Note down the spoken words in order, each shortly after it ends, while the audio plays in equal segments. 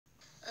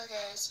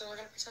Okay, so we're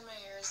gonna pretend my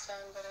hair is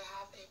done, but I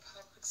have a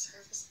public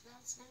service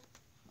announcement.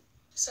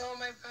 So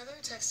my brother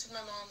texted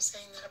my mom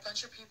saying that a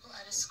bunch of people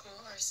at his school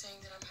are saying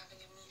that I'm having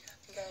a meetup.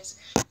 You guys,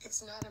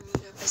 it's not a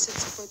meetup. I said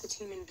support the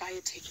team and buy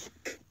a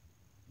ticket.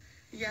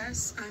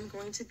 Yes, I'm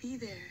going to be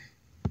there,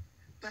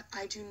 but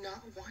I do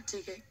not want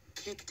to get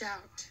kicked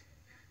out.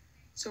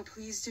 So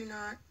please do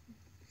not,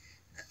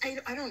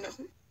 I don't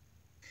know.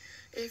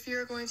 If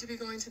you're going to be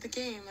going to the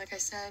game, like I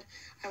said,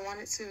 I want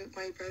it so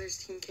my brother's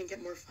team can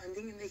get more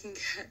funding and they can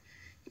get,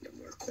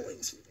 more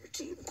coins for their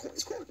team.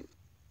 Coins.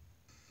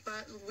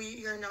 But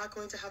we are not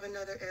going to have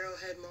another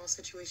Arrowhead Mall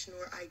situation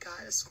where I got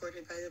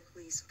escorted by the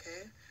police,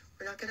 okay?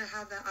 We're not going to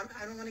have that.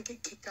 I don't want to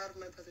get kicked out of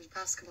my brother's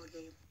basketball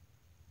game.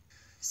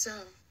 So,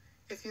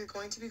 if you're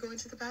going to be going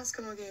to the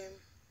basketball game,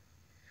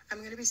 I'm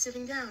going to be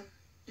sitting down.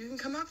 You can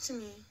come up to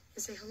me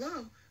and say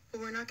hello,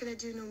 but we're not going to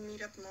do no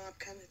meet-up mob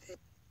kind of thing.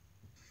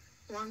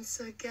 Once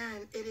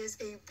again, it is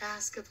a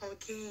basketball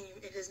game.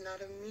 It is not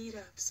a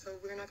meetup, so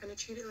we're not going to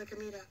treat it like a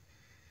meetup.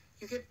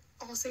 You could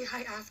all say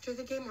hi after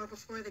the game or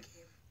before the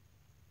game.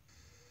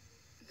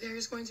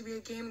 There's going to be a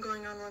game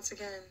going on once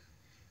again.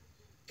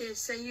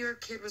 Say your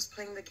kid was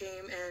playing the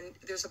game and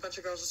there's a bunch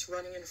of girls just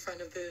running in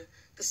front of the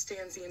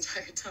stands the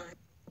entire time.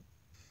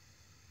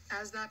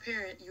 As that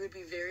parent, you would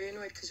be very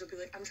annoyed because you'll be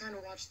like, I'm trying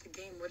to watch the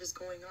game. What is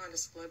going on? A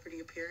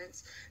celebrity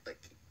appearance? Like,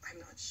 I'm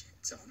not shit,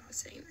 so I'm not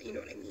saying that. You know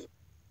what I mean?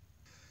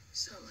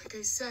 So, like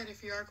I said,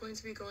 if you are going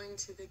to be going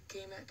to the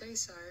game at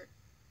Daysart,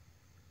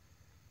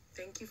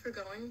 thank you for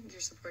going. You're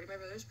supporting my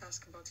brother's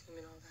basketball team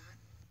and all that.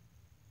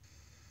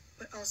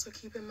 But also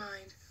keep in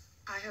mind,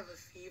 I have a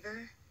fever,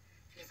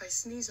 and if I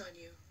sneeze on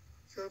you,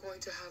 you're going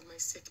to have my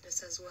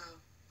sickness as well,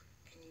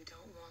 and you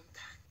don't want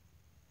that.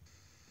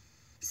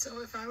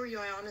 So if I were you,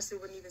 I honestly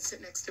wouldn't even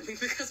sit next to me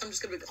because I'm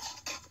just going to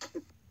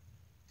be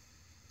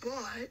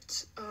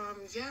But,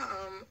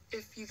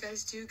 if you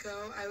guys do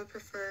go, I would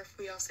prefer if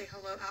we all say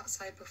hello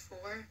outside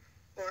before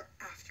or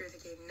after the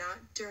game, not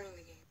during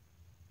the game.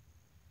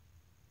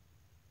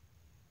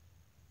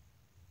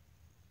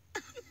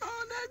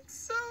 Oh, that's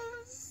so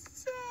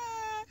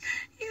sad.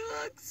 He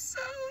looks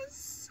so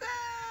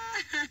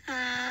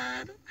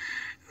sad.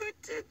 Who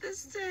did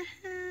this to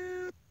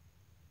him?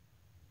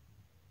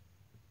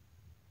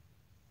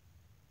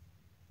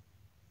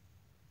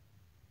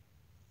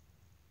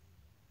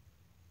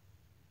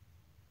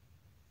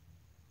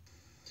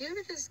 Do you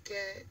ever just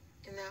get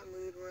in that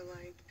mood where,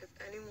 like, if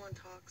anyone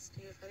talks to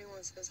you, if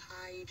anyone says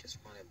hi, you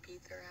just want to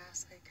beat their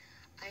ass? Like,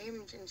 I am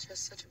in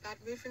just such a bad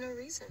mood for no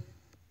reason.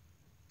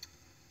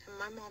 And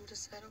my mom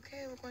just said,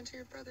 okay, we're going to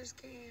your brother's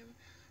game.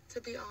 To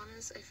be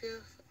honest, I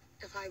feel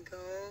if I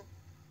go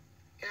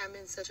and I'm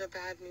in such a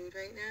bad mood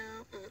right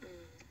now,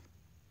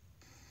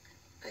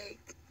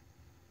 like,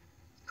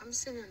 I'm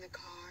sitting in the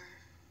car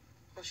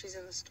while she's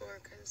in the store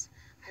because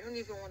I don't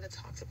even want to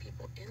talk to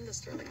people in the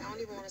store. Like, I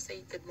don't even want to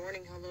say good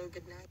morning, hello,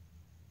 good night.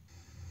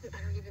 I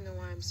don't even know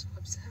why I'm so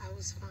upset. I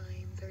was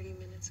fine 30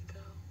 minutes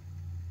ago.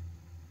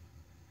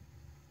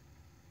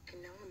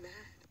 And now I'm mad.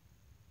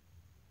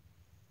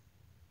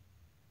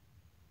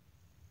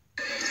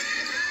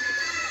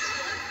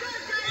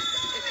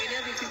 If any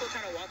of these people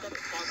try to walk up and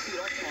talk to you,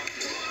 don't talk to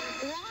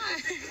them. Why?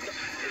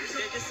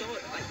 They're just so,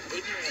 like,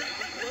 ignorant.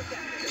 Look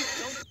at them.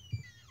 Don't.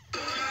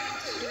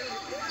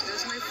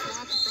 There's my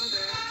flop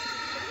brother.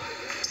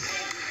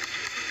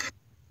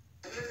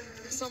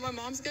 So my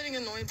mom's getting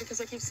annoyed because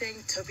I keep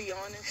saying, to be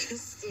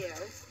honest. Yeah.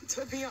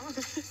 To be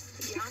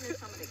honest. To be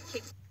honest, I'm gonna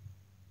kick.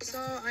 So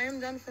I am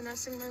done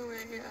finessing my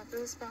way after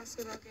this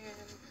basketball game.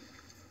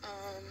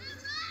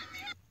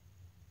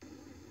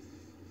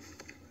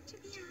 To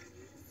be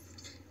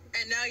honest.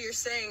 And now you're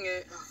saying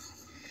it.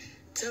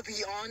 To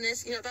be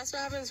honest. That's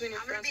what happens when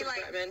you're friends with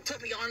women. To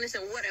be honest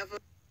and whatever.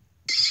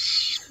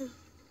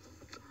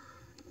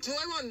 Do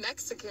I want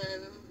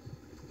Mexican?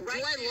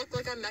 Right. Do I look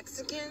like I'm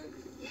Mexican?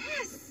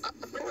 Yes.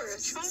 Of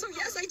course. So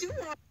yes, I do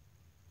want.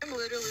 I'm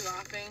literally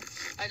laughing.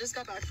 I just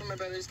got back from my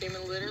brother's game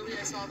and literally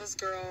I saw this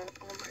girl.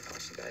 Oh my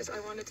gosh, you guys.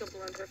 I wanted to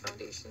blend her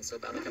foundation so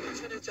bad. Like, I'm not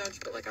trying to judge,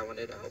 but like I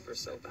wanted to help her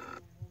so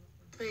bad.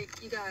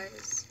 Like, you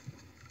guys,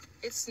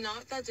 it's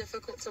not that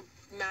difficult to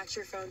match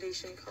your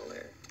foundation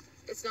color.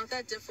 It's not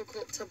that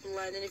difficult to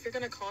blend. And if you're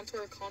going to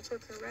contour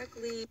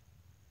correctly.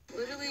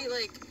 Literally,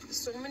 like,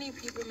 so many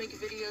people make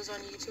videos on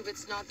YouTube.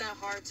 It's not that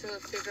hard to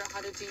figure out how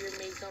to do your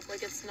makeup.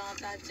 Like, it's not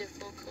that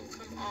difficult.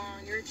 Come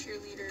on, you're a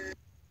cheerleader.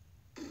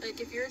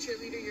 Like, if you're a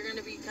cheerleader, you're going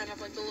to be kind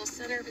of like the little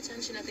center of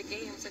attention at the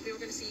games. Like,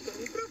 people are going to see you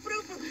going,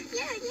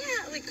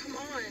 yeah. Like, come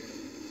on.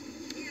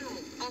 Ew.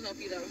 I'll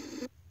help you, though.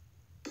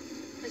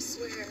 I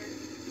swear.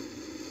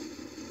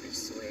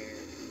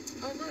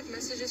 Oh, look,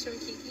 messages from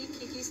Kiki.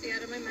 Kiki, stay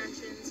out of my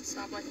mentions.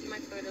 Stop liking my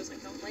photos. I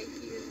don't like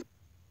you.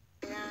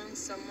 And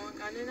someone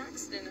got in an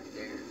accident up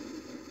there.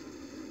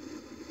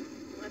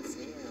 Let's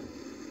see.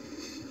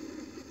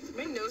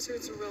 My nose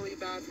hurts really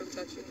bad from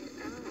touching it.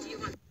 Ow. Do you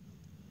want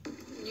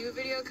new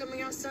video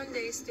coming out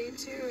Sunday? Stay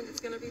tuned. It's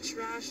gonna be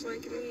trash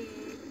like me,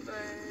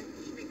 but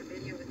you should make a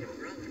video with your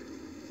brother.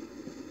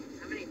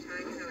 How many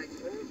times have I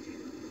told you?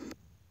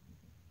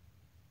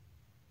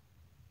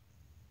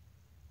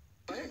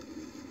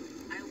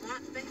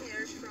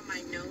 my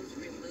nose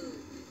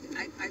removed.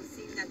 I've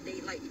seen that they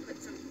like put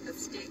a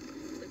stick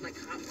with like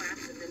hot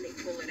wax and then they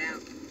pull it out.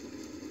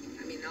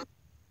 I mean,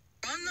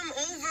 run them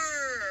over.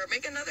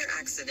 Make another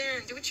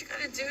accident. Do what you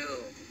gotta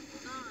do.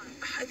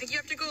 I think you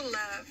have to go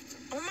left.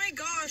 Oh my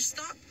gosh,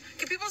 stop.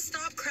 Can people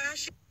stop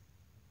crashing?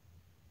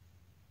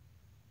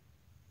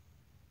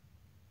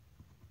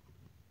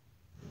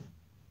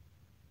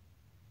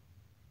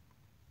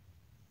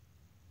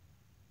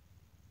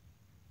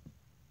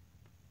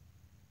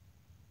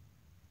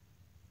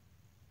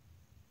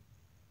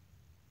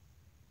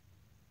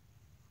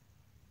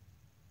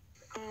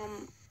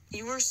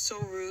 You were so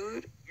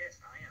rude. Yes,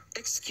 I am.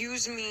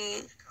 Excuse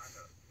me.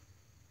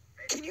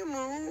 Can you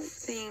move?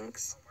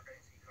 Thanks.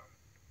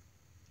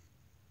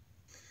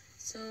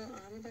 So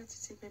I'm about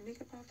to take my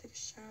makeup off, take a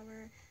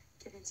shower,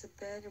 get into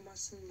bed, and watch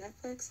some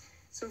Netflix.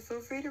 So feel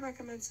free to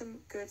recommend some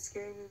good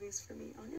scary movies for me on